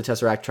interacts with the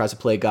Tesseract, tries to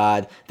play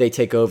God, they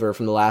take over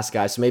from the last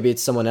guy. So maybe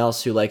it's someone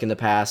else who like in the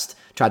past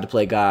tried to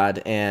play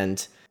God,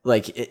 and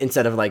like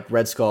instead of like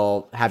Red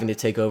Skull having to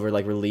take over,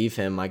 like relieve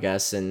him, I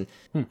guess, and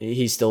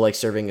he's still like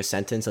serving a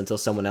sentence until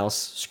someone else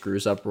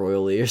screws up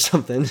royally or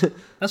something.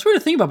 That's weird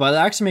to think about, but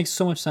that actually makes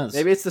so much sense.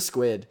 Maybe it's the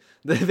squid.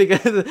 The squid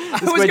I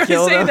was going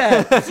to say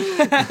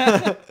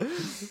that.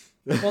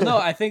 Well, no,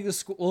 I think the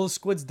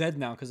squid's dead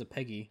now because of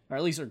Peggy, or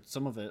at least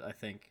some of it, I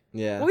think.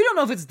 Yeah. Well, we don't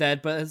know if it's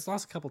dead, but it's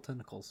lost a couple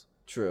tentacles.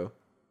 True.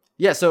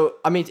 Yeah, so,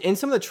 I mean, in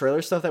some of the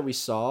trailer stuff that we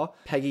saw,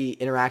 Peggy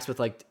interacts with,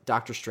 like,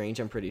 Doctor Strange,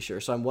 I'm pretty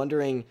sure. So I'm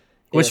wondering...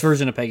 Which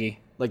version of Peggy?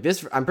 Like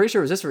this, I'm pretty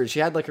sure it was this version. She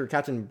had, like, her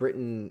Captain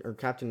Britain or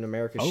Captain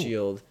America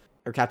shield,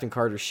 or Captain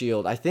Carter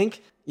shield. I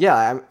think,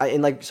 yeah,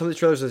 in, like, some of the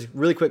trailers, there's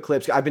really quick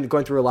clips. I've been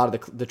going through a lot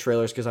of the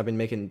trailers because I've been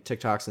making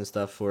TikToks and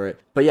stuff for it.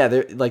 But, yeah,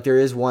 there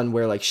is one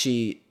where, like,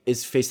 she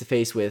is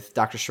face-to-face with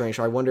Doctor Strange.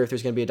 So I wonder if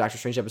there's going to be a Doctor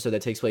Strange episode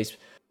that takes place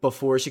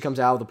before she comes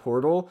out of the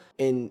portal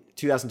in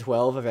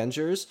 2012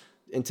 Avengers,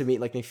 and to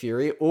meet like Nick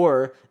Fury,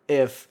 or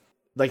if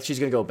like she's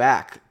gonna go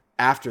back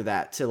after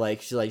that to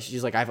like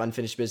she's like I have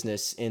unfinished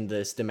business in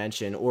this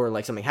dimension, or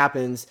like something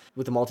happens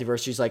with the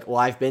multiverse, she's like, well,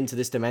 I've been to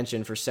this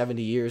dimension for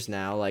 70 years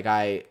now, like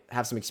I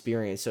have some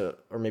experience, so,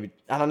 or maybe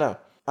I don't know.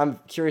 I'm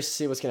curious to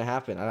see what's gonna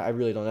happen. I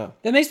really don't know.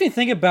 That makes me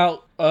think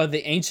about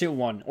the Ancient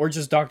One, or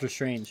just Doctor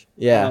Strange.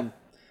 Yeah.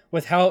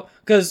 With how,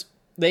 because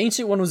the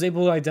Ancient One was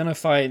able to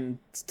identify and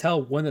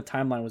tell when the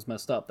timeline was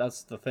messed up.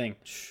 That's the thing.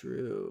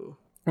 True.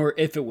 Or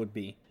if it would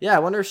be. Yeah, I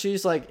wonder if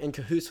she's like in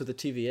cahoots with the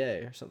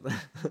TVA or something.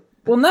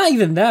 Well, not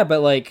even that, but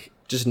like...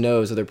 just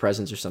knows of their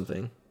presence or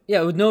something.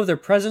 Yeah, it would know of their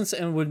presence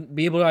and would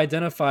be able to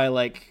identify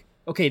like,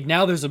 okay,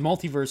 now there's a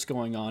multiverse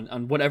going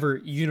on whatever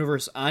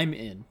universe I'm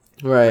in.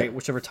 Right.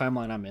 Whichever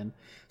timeline I'm in.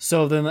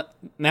 So then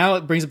now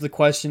it brings up the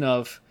question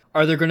of,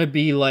 are there going to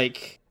be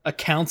like a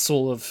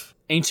council of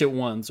Ancient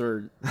Ones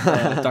or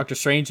Doctor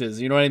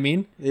Stranges? You know what I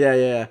mean?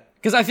 Yeah.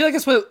 Because I feel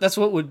like that's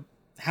what would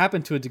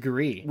happen to a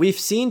degree. We've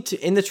seen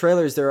in the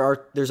trailers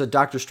there's a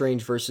Doctor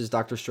Strange versus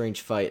Doctor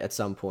Strange fight at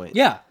some point.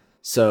 Yeah.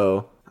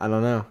 So I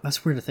don't know.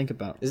 That's weird to think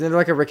about. Isn't there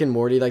like a Rick and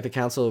Morty, like the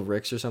Council of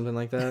Ricks or something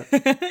like that?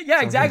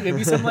 Yeah, exactly. It'd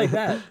be something like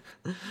that.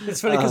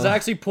 It's funny because it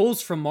actually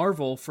pulls from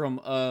Marvel from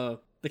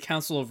the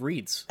Council of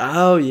Reeds.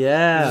 Oh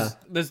yeah.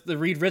 There's the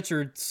Reed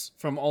Richards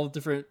from all the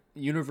different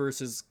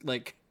universes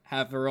like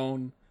have their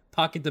own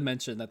pocket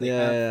dimension that they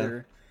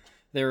have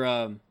their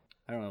I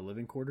don't know,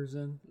 living quarters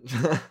in.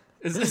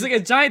 It's like a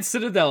giant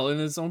citadel in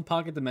its own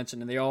pocket dimension,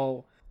 and they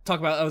all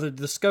talk about other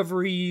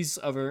discoveries,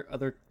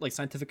 other like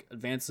scientific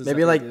advances.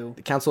 Maybe like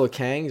the Council of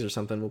Kangs or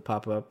something will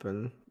pop up,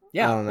 and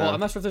yeah. I don't know. Well, I'm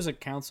not sure if there's a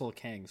Council of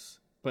Kangs,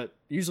 but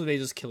usually they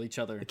just kill each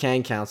other. The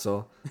Kang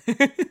Council.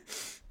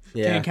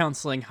 Yeah. Kang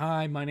counseling.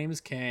 Hi, my name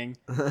is Kang.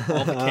 All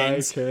the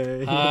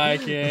Kangs. Hi,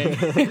 Kang.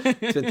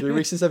 It's been 3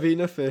 weeks since I've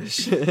eaten a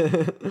fish.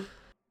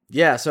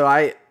 Yeah, so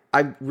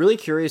I'm really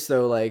curious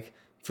though, like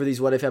for these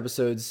what if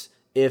episodes,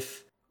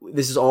 if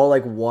this is all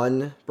like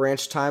one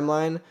branch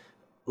timeline,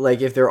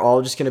 like if they're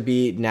all just going to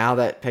be now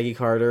that Peggy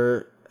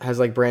Carter has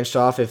like branched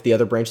off, if the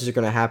other branches are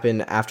going to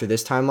happen after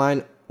this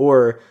timeline,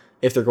 or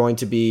if they're going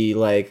to be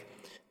like,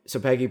 so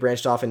Peggy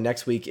branched off and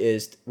next week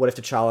is what if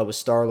T'Challa was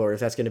Star-Lord, if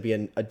that's going to be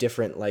a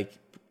different like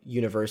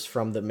universe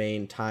from the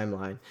main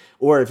timeline,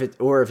 or if it's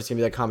going to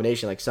be like a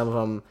combination, like some of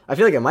them, I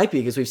feel like it might be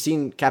because we've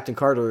seen Captain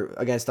Carter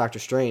against Doctor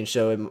Strange,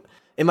 so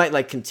it might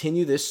like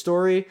continue this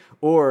story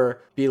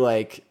or be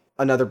like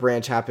another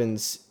branch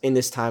happens in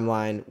this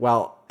timeline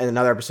while in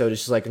another episode is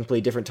just like a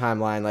completely different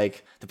timeline.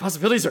 Like the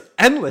possibilities are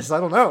endless. I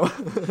don't know.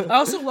 I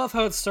also love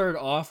how it started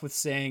off with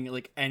saying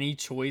like any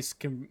choice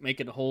can make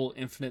it a whole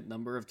infinite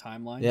number of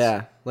timelines.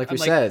 Yeah, like we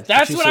said.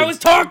 That's what I was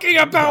talking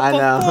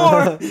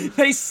about before.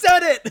 They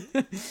said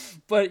it.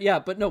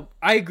 But no,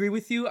 I agree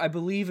with you. I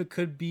believe it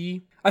could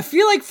be. I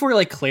feel like for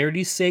like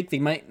clarity's sake, they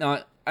might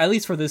not. At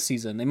least for this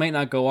season, they might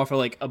not go off of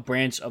like a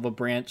branch of a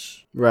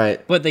branch.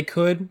 Right. But they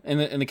could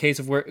in the case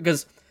of where,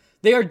 because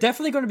they are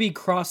definitely going to be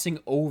crossing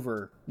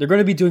over. They're going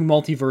to be doing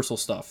multiversal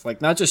stuff,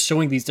 like not just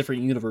showing these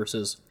different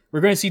universes.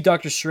 We're going to see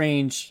Doctor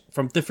Strange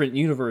from different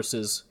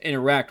universes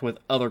interact with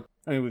other.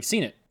 I mean, we've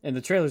seen it in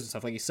the trailers and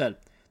stuff, like you said.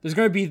 There's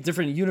going to be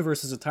different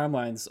universes and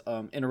timelines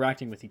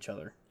interacting with each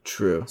other.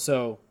 True.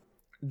 So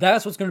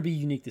that's what's going to be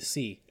unique to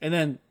see. And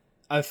then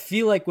I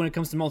feel like when it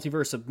comes to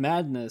Multiverse of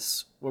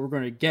Madness, what we're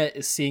going to get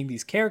is seeing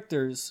these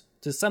characters,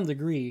 to some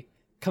degree,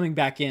 coming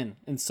back in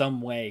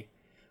some way.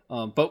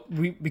 But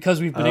because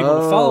we've been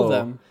able to follow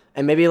them.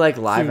 And maybe like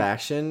live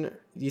action,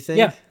 you think?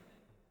 Yeah.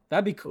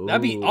 That'd be cool.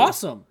 That'd be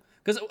awesome.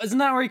 Because isn't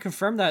that already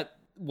confirmed that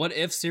What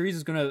If series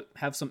is going to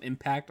have some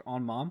impact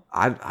on Mom?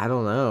 I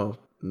don't know.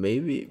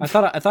 Maybe. I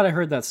thought I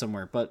heard that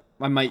somewhere, but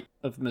I might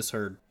have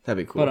misheard.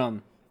 That'd be cool.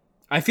 But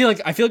I feel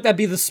like that'd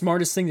be the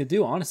smartest thing to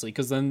do, honestly,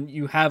 because then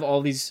you have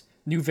all these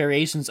new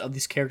variations of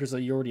these characters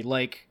that you already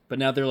like, but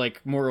now they're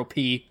like more OP,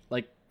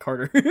 like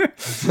Carter.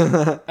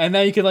 And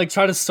now you can like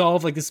try to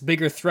solve like this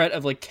bigger threat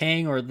of like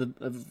Kang or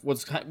of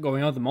what's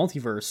going on with the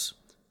multiverse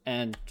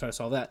and try to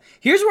solve that.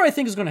 Here's what I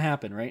think is going to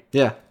happen, right?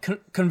 Yeah.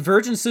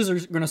 Convergences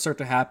are going to start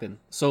to happen.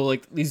 So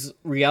like these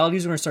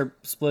realities are going to start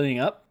splitting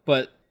up,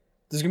 but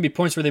there's going to be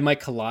points where they might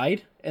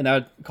collide, and that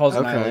would cause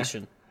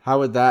annihilation. How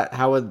would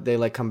they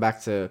like come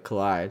back to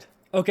collide?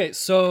 Okay,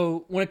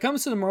 so when it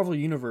comes to the Marvel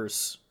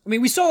Universe, I mean,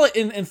 we saw it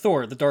in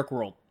Thor, The Dark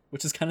World,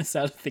 which is kind of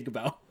sad to think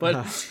about. But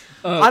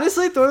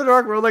honestly, Thor: The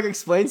Dark World like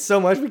explains so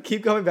much. We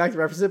keep coming back to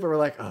reference it, but we're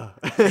like, oh.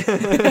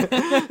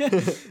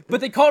 But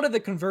they called it the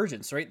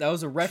convergence, right? That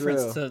was a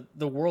reference to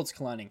the worlds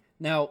colliding.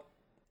 Now,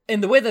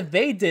 in the way that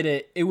they did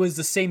it, it was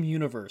the same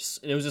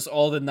universe. It was just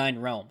all the 9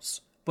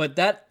 realms. But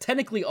that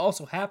technically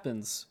also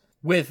happens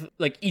with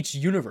like each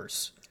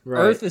universe.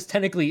 Right. Earth is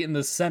technically in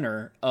the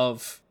center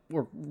of,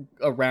 or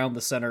around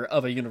the center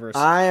of a universe.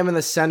 I am in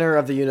the center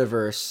of the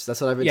universe. That's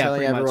what I've been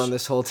telling everyone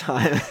this whole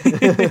time.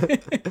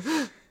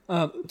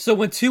 So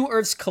when 2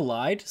 Earths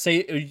collide, say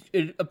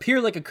it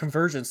appeared like a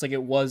convergence, like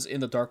it was in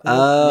the Dark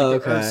World.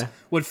 Like the Earths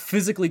would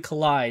physically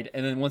collide,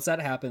 and then once that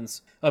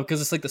happens, because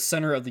it's like the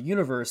center of the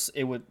universe,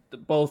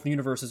 both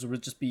universes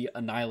would just be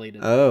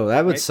annihilated. Oh,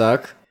 that would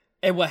suck.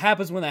 And what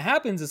happens when that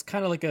happens is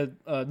kind of like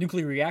a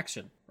nuclear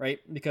reaction, right?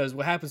 Because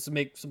what happens to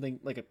make something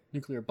like a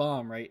nuclear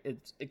bomb, right?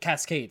 It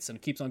cascades and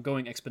it keeps on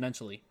going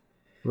exponentially.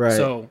 Right.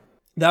 So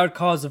that would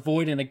cause a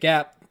void and a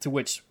gap to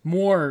which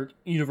more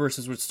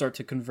universes would start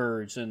to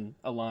converge and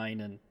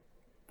align and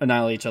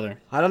annihilate each other.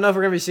 I don't know if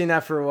we're gonna be seeing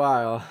that for a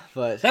while,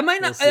 but that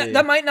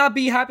might not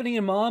be happening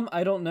in Mom.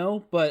 I don't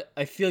know, but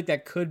I feel like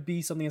that could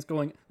be something that's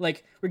going.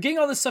 Like we're getting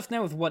all this stuff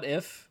now with What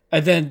If.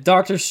 And then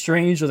Doctor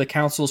Strange or the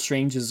Council of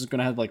Strange is going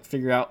to have to like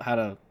figure out how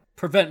to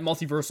prevent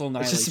multiversal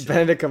annihilation. It's just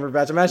Benedict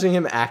Cumberbatch. Imagining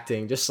him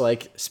acting, just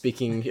like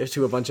speaking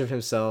to a bunch of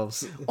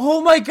himself. Oh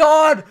my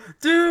god,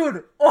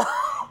 dude!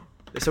 Oh.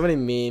 There's so many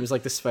memes,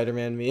 like the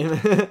Spider-Man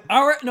meme.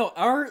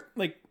 our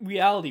like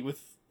reality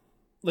with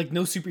like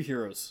no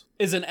superheroes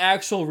is an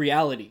actual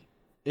reality.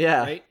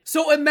 Yeah. Right?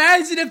 So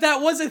imagine if that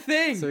was a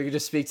thing. So we could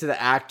just speak to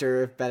the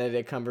actor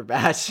Benedict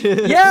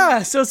Cumberbatch.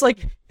 Yeah. So it's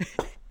like.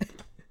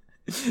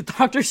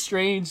 Doctor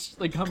Strange,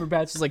 like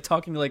Cumberbatch, is like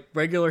talking to like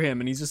regular him,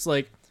 and he's just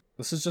like,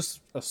 "This is just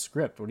a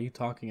script. What are you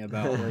talking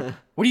about? Like,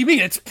 what do you mean?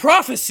 It's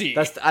prophecy."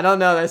 I don't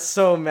know. That's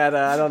so meta.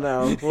 I don't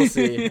know. We'll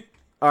see.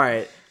 All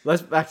right,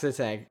 let's back to the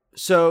tank.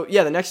 So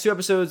yeah, the next 2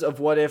 episodes of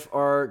What If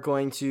are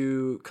going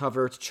to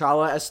cover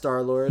T'Challa as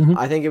Star-Lord.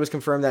 I think it was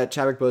confirmed that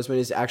Chadwick Boseman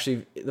is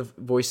actually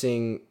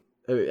voicing.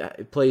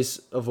 Plays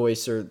a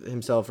voice or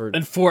himself or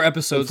in 4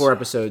 episodes. In 4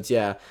 episodes,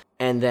 yeah.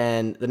 And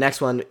then the next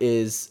one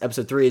is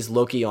episode 3 is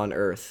Loki on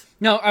Earth.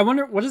 Now, I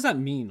wonder, what does that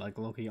mean, like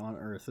Loki on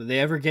Earth? Did they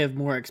ever give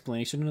more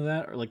explanation to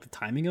that, or like the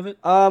timing of it?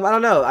 I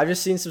don't know. I've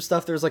just seen some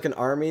stuff. There's like an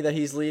army that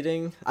he's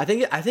leading. I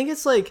think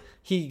it's like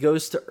he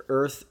goes to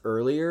Earth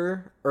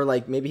earlier, or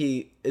like maybe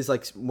he is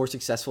like more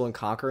successful in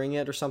conquering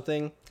it or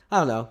something. I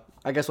don't know.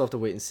 I guess we'll have to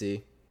wait and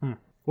see.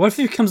 What if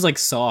he becomes like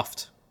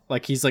soft?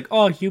 Like he's like,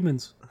 oh,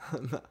 humans.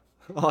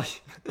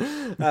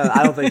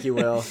 I don't think he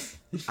will.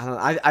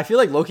 I feel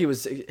like Loki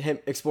was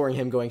exploring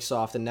him going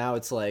soft, and now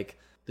it's like,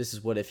 this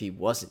is what if he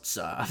wasn't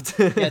soft.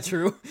 Yeah,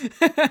 true.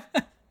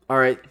 All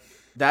right.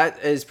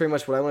 That is pretty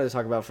much what I wanted to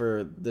talk about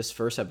for this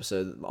first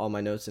episode, all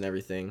my notes and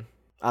everything.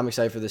 I'm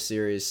excited for this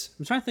series.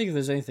 I'm trying to think if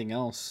there's anything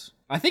else.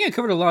 I think I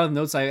covered a lot of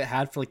notes I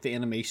had for like the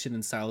animation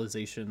and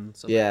stylization.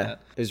 Stuff like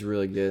that. It was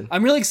really good.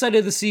 I'm really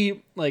excited to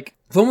see, like,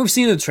 from what we've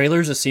seen in the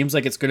trailers, it seems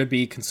like it's going to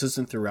be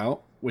consistent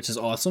throughout, which is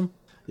awesome.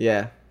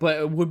 Yeah. But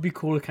it would be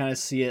cool to kind of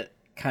see it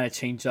kind of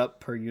change up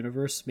per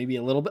universe, maybe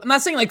a little bit. I'm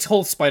not saying like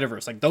whole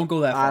Spider-Verse, like don't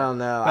go that far. I don't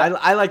know.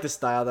 I like the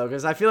style though,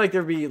 because I feel like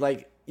there'd be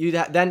like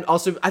then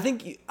also I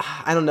think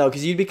I don't know,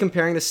 because you'd be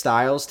comparing the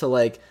styles to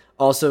like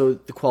also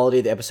the quality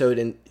of the episode,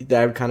 and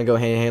that would kind of go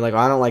hand in hand. Like,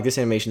 I don't like this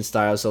animation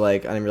style, so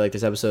like I didn't really like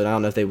this episode. I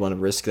don't know if they want to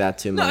risk that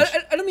too much. No,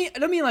 I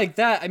don't mean like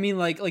that. I mean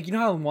like you know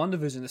how in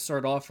WandaVision it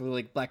started off with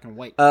like black and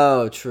white.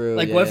 Oh, true.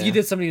 Like what if you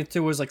did something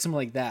that was like something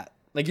like that?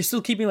 Like you're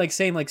still keeping like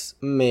same like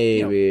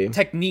maybe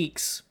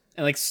techniques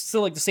and like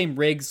still like the same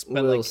rigs,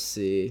 but we'll like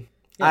see.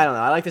 Yeah. I don't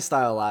know. I like the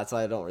style a lot, so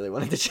I don't really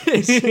want it to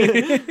change.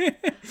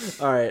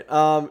 All right.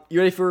 You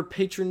ready for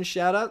patron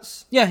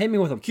shoutouts? Yeah, hit me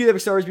with them. Cue the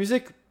Epic Star Wars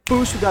music.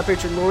 Boosh, we got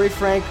patron Lori,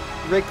 Frank,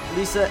 Rick,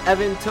 Lisa,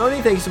 Evan,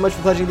 Tony. Thank you so much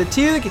for pledging the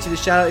tier. That gets you the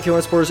shout out. If you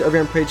want to support us over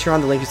here on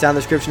Patreon, the link is down in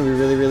the description. We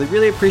really, really,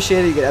 really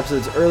appreciate it. You get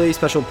episodes early,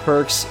 special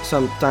perks,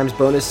 sometimes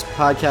bonus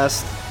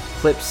podcast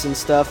clips and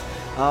stuff.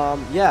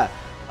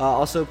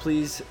 Also,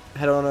 please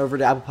head on over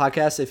to Apple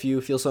Podcasts if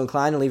you feel so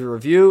inclined and leave a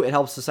review. It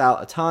helps us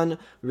out a ton.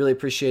 We really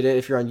appreciate it.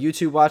 If you're on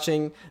YouTube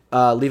watching,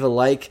 leave a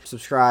like,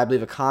 subscribe,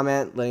 leave a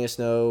comment, letting us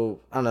know,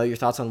 I don't know, your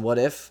thoughts on What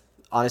If.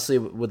 Honestly,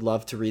 would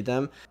love to read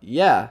them.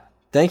 Yeah,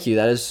 thank you.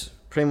 That is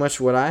pretty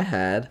much what I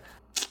had.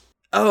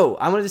 Oh,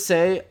 I wanted to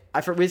say,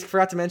 we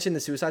forgot to mention the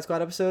Suicide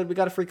Squad episode. We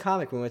got a free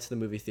comic when we went to the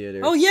movie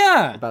theater. Oh,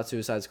 yeah! About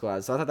Suicide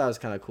Squad. So I thought that was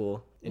kind of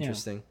cool.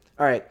 Interesting. Yeah.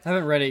 All right. I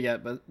haven't read it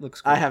yet, but it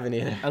looks cool. I haven't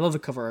either. I love the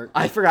cover art.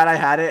 I forgot I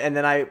had it, and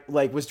then I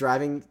was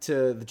driving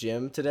to the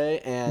gym today,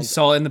 and you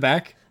saw it in the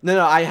back?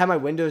 No, I had my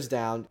windows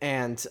down,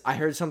 and I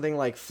heard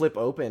something flip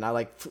open.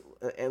 I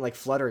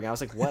fluttering. I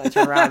was like, "What?" I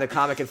turned around, and the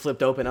comic had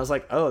flipped open. I was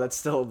like, "Oh, that's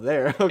still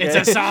there." Okay.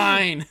 It's a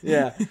sign.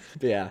 Yeah.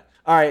 But yeah.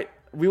 All right.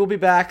 We will be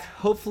back.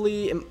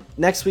 Hopefully,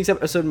 next week's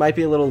episode might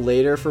be a little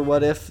later for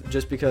What If,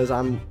 just because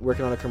I'm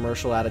working on a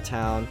commercial out of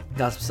town.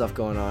 Got some stuff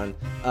going on.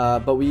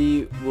 But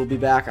we will be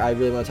back. I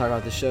really want to talk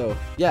about the show.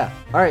 Yeah.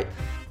 All right.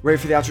 Ready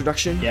for the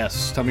introduction?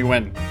 Yes. Tell me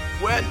when.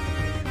 When?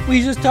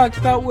 We just talked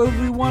about what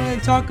we wanted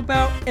to talk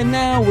about, and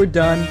now we're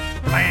done.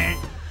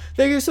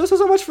 Thank you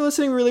so much for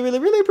listening. Really, really,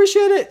 really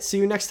appreciate it. See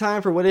you next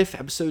time for What If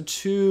episode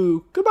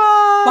 2.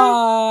 Goodbye.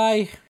 Bye.